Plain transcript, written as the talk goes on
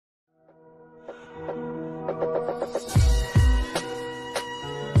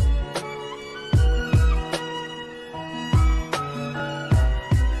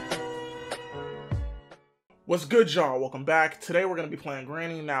What's good, y'all? Welcome back. Today we're going to be playing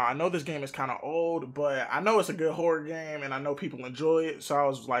Granny. Now, I know this game is kind of old, but I know it's a good horror game, and I know people enjoy it, so I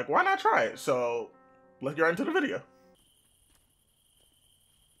was like, why not try it? So, let's get right into the video.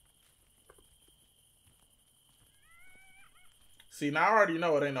 See, now I already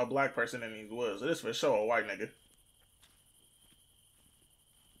know it ain't no black person in these woods. It is for sure a white nigga.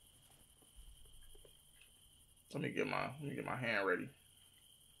 Let me get my hand ready.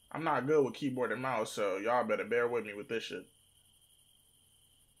 I'm not good with keyboard and mouse, so y'all better bear with me with this shit.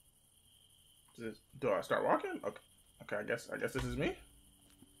 Do I start walking? Okay, I guess this is me.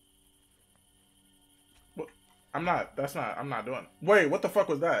 What? I'm not doing it. Wait, what the fuck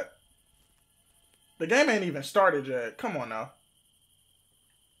was that? The game ain't even started yet. Come on now.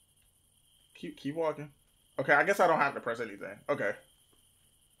 Keep walking. Okay, I guess I don't have to press anything. Okay.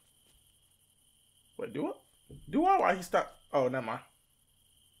 Wait, do I? Why he stopped? Oh, never mind.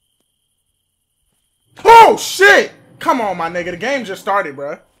 Oh, shit! Come on, my nigga. The game just started,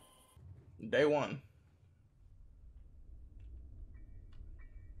 bruh. Day one.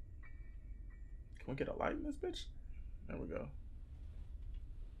 Can we get a light in this bitch? There we go.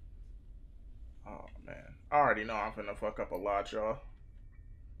 Oh, man. I already know I'm finna fuck up a lot, y'all.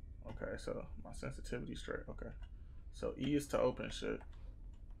 Okay, so my sensitivity straight. Okay. So E is to open shit.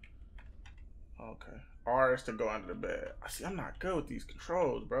 Okay. R is to go under the bed. I see, I'm not good with these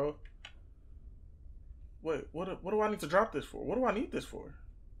controls, bro. Wait, what do I need to drop this for? What do I need this for?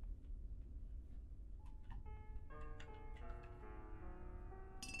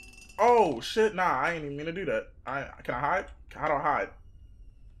 Oh, shit, nah, I ain't even mean to do that. Can I hide? How do I hide?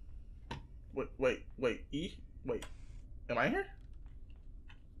 Wait, E? Wait, am I in here?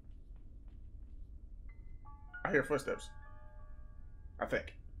 I hear footsteps. I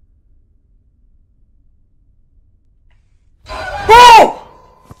think. Oh!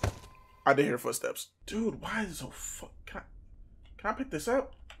 I did hear footsteps. Dude, why is it so Can I pick this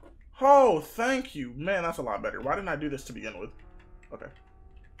up? Oh, thank you. Man, that's a lot better. Why didn't I do this to begin with? Okay.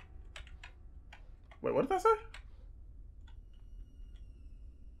 Wait, what did that say?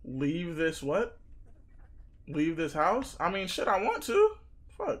 Leave this what? Leave this house? I mean, shit, I want to.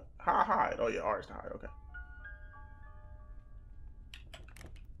 Fuck. How hide? Oh, yeah, R is to hide. Okay.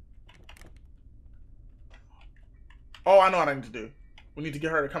 Oh, I know what I need to do. We need to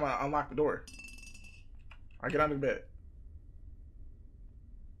get her to come out and unlock the door. I get under the bed.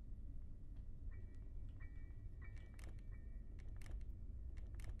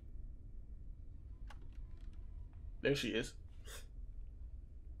 There she is.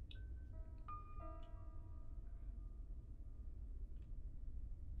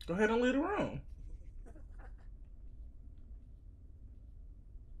 Go ahead and leave the room.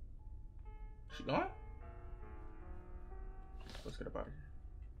 She gone? Let's get up out of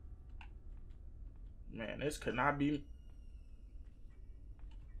here. Man, this could not be.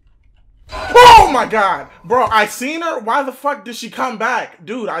 Oh my god! Bro, I seen her. Why the fuck did she come back?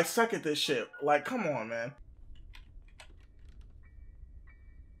 Dude, I suck at this shit. Like, come on, man.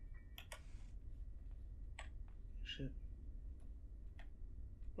 Shit.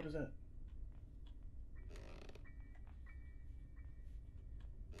 What is that?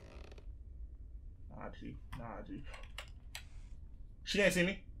 Nah, G. She ain't see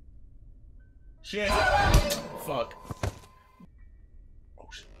me. She ain't. Fuck. Oh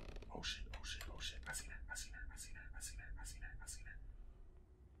shit. I seen her. Fuck.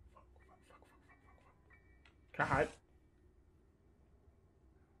 Can I hide?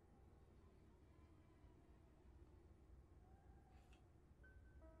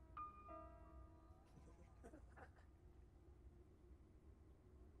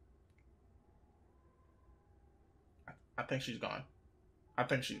 I think she's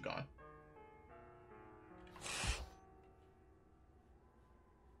gone.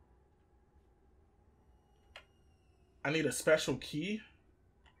 I need a special key.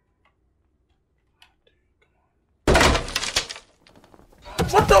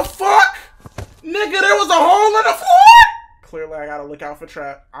 What the fuck? Nigga, there was a hole in the floor? Clearly, I gotta look out for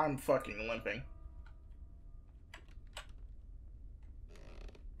trap. I'm fucking limping.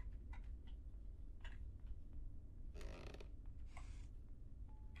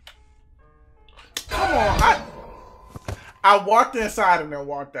 Come on, I walked inside and then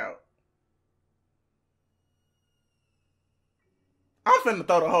walked out. I'm finna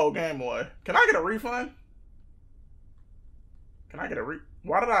throw the whole game away. Can I get a refund?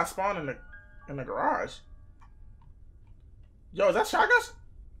 Why did I spawn in the garage? Yo, is that shotgun?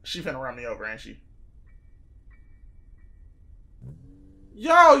 She finna run me over, ain't she?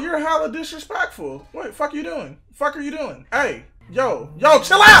 Yo, you're hella disrespectful. What fuck you doing? Fuck are you doing? Hey, yo,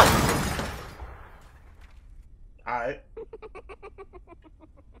 chill out! Alright.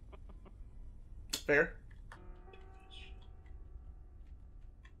 Fair.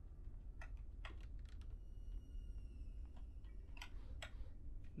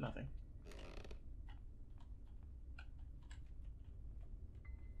 Nothing.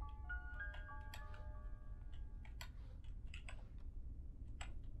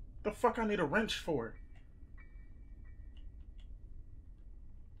 The fuck I need a wrench for?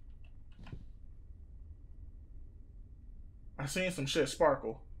 I seen some shit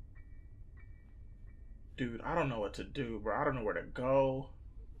sparkle. Dude, I don't know what to do, bro. I don't know where to go.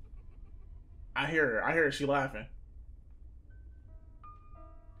 I hear her. I hear her. She laughing.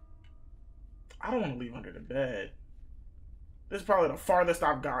 I don't want to leave under the bed. This is probably the farthest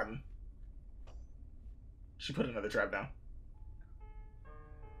I've gotten. She put another trap down.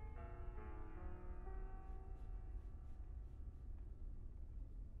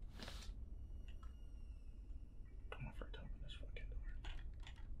 Come on, Fred, open this fucking door.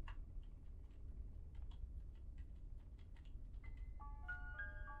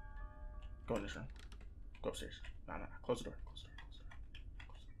 Go in this room. Go upstairs. No. Close the door. Close the door. Close the door.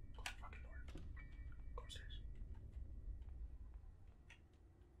 Close the fucking door. Go upstairs.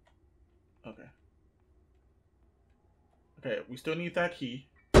 Okay. Okay, we still need that key.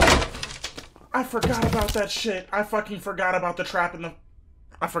 I forgot about that shit. I fucking forgot about the trap in the...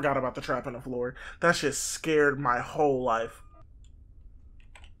 I forgot about the trap in the floor. That shit scared my whole life.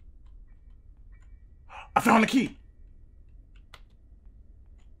 I found the key.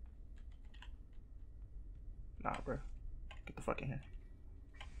 Nah, bro. Get the fuck in here.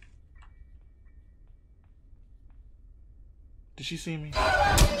 Did she see me?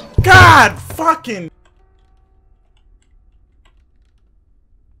 God fucking...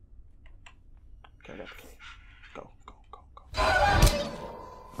 Okay, I got the key. Go.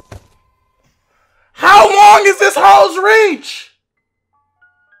 How long is this hoe's reach?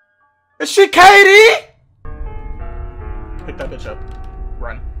 Is she Katie? Pick that bitch up.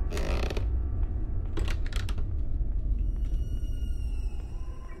 Run.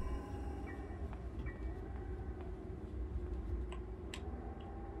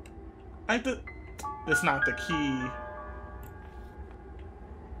 Ain't that's not the key.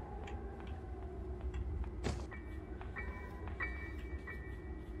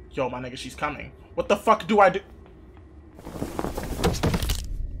 Yo, my nigga, she's coming. What the fuck do I do?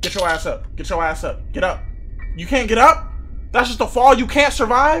 Get your ass up. Get your ass up. Get up. You can't get up? That's just a fall you can't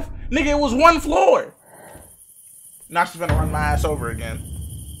survive? Nigga, it was one floor. Now she's gonna run my ass over again.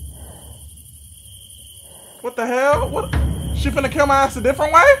 What the hell? What? She finna kill my ass a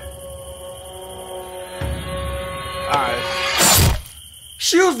different way? Alright.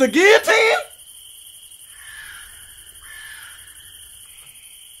 She used the guillotine?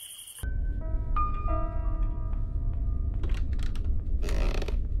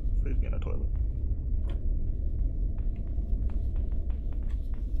 Please be in the toilet.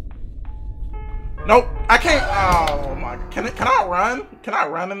 Nope, I can't. Oh my. Can I run? Can I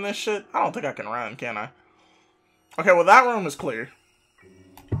run in this shit? I don't think I can run, can I? Okay, well that room is clear.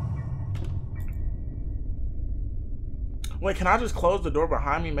 Wait, can I just close the door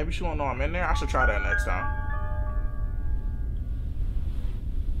behind me? Maybe she won't know I'm in there. I should try that next time.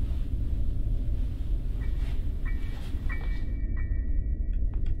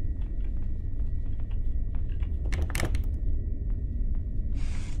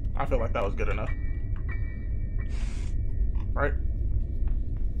 I feel like that was good enough. Right?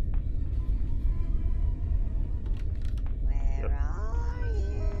 Where are you?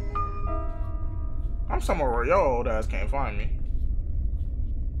 I'm somewhere where your old ass can't find me.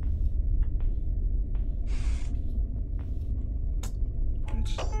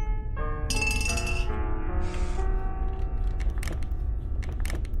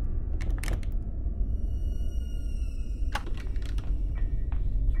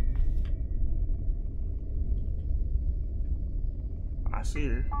 I see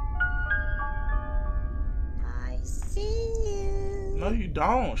her. I see you. No, you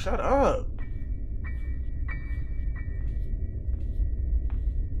don't. Shut up.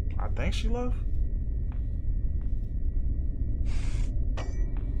 I think she left.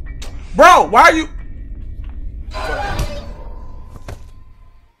 Bro, why are you...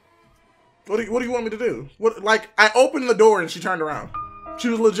 What do you want me to do? What, like, I opened the door and she turned around. She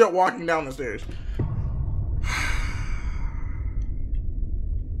was legit walking down the stairs.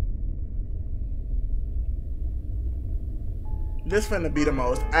 This finna be the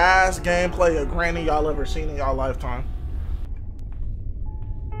most ass gameplay of Granny y'all ever seen in y'all lifetime.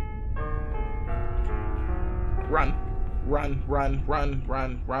 Run. Run, run, run,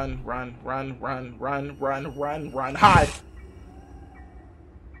 run, run, run, run, run, run, run, run, run. Hide.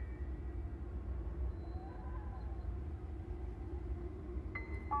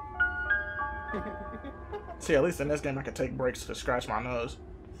 See, at least in this game I can take breaks to scratch my nose.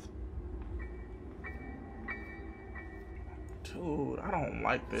 Dude, I don't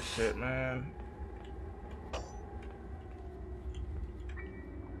like this shit, man.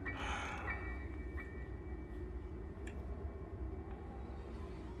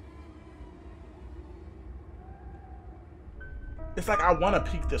 It's like I want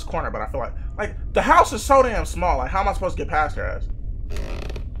to peek this corner, but I feel like the house is so damn small. Like, how am I supposed to get past her ass?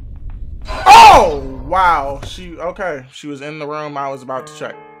 Oh, wow. Okay. She was in the room I was about to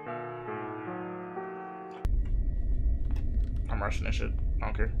check. I'm rushing this shit. I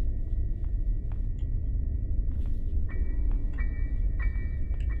don't care.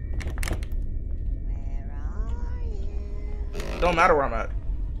 Where are you? Don't matter where I'm at.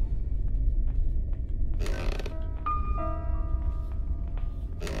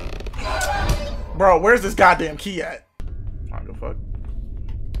 Bro, where's this goddamn key at? I don't give a fuck.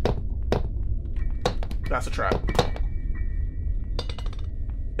 That's a trap.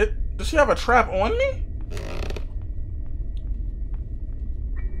 Does she have a trap on me?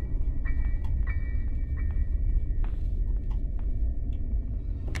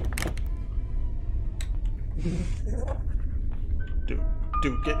 Dude,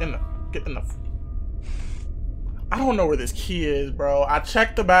 get in the. I don't know where this key is, bro. I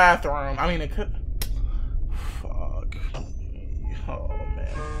checked the bathroom. I mean, it could. Fuck. Oh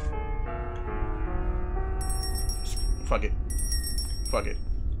man. Fuck it. Fuck it.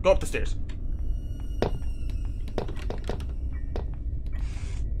 Go up the stairs.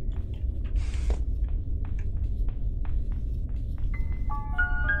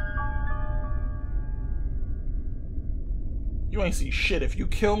 You ain't see shit. If you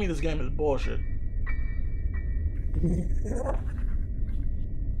kill me, this game is bullshit.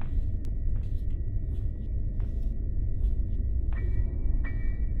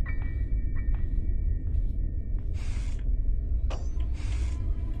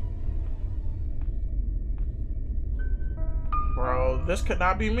 Bro, this could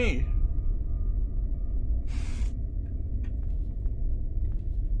not be me.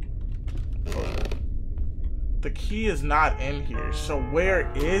 The key is not in here, so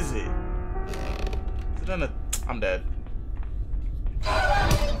where is it? Is it in a... I'm dead.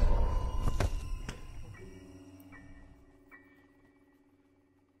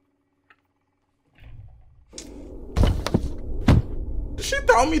 Did she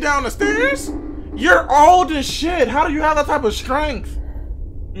throw me down the stairs? You're old as shit. How do you have that type of strength?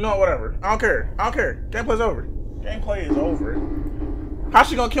 You know, whatever. I don't care. I don't care. Gameplay's over. Gameplay is over. How's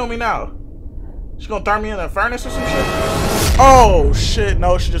she gonna kill me now? She gonna throw me in the furnace or some shit? Oh shit,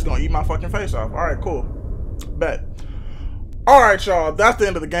 no, she just gonna eat my fucking face off. Alright, cool. Bet. Alright, y'all, that's the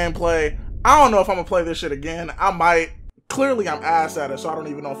end of the gameplay. I don't know if I'm gonna play this shit again. I might. Clearly I'm ass at it, so I don't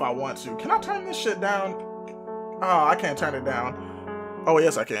even know if I want to. Can I turn this shit down? Oh, I can't turn it down. Oh,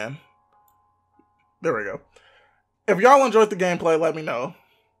 yes I can. There we go. If y'all enjoyed the gameplay, let me know.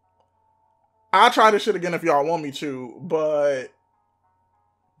 I'll try this shit again if y'all want me to, but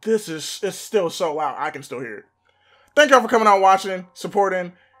it's still so loud, I can still hear it. Thank y'all for coming out, watching,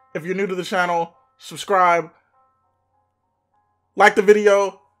 supporting. If you're new to the channel, subscribe, like the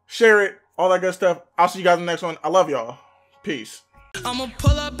video, share it, all that good stuff. I'll see you guys in the next one. I love y'all. Peace. I'ma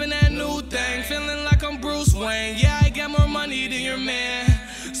pull up in that new thing, feeling like I'm Bruce Wayne. Yeah, I got more money than your man.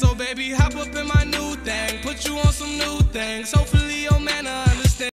 So baby, hop up in my new thing, put you on some new things. Hopefully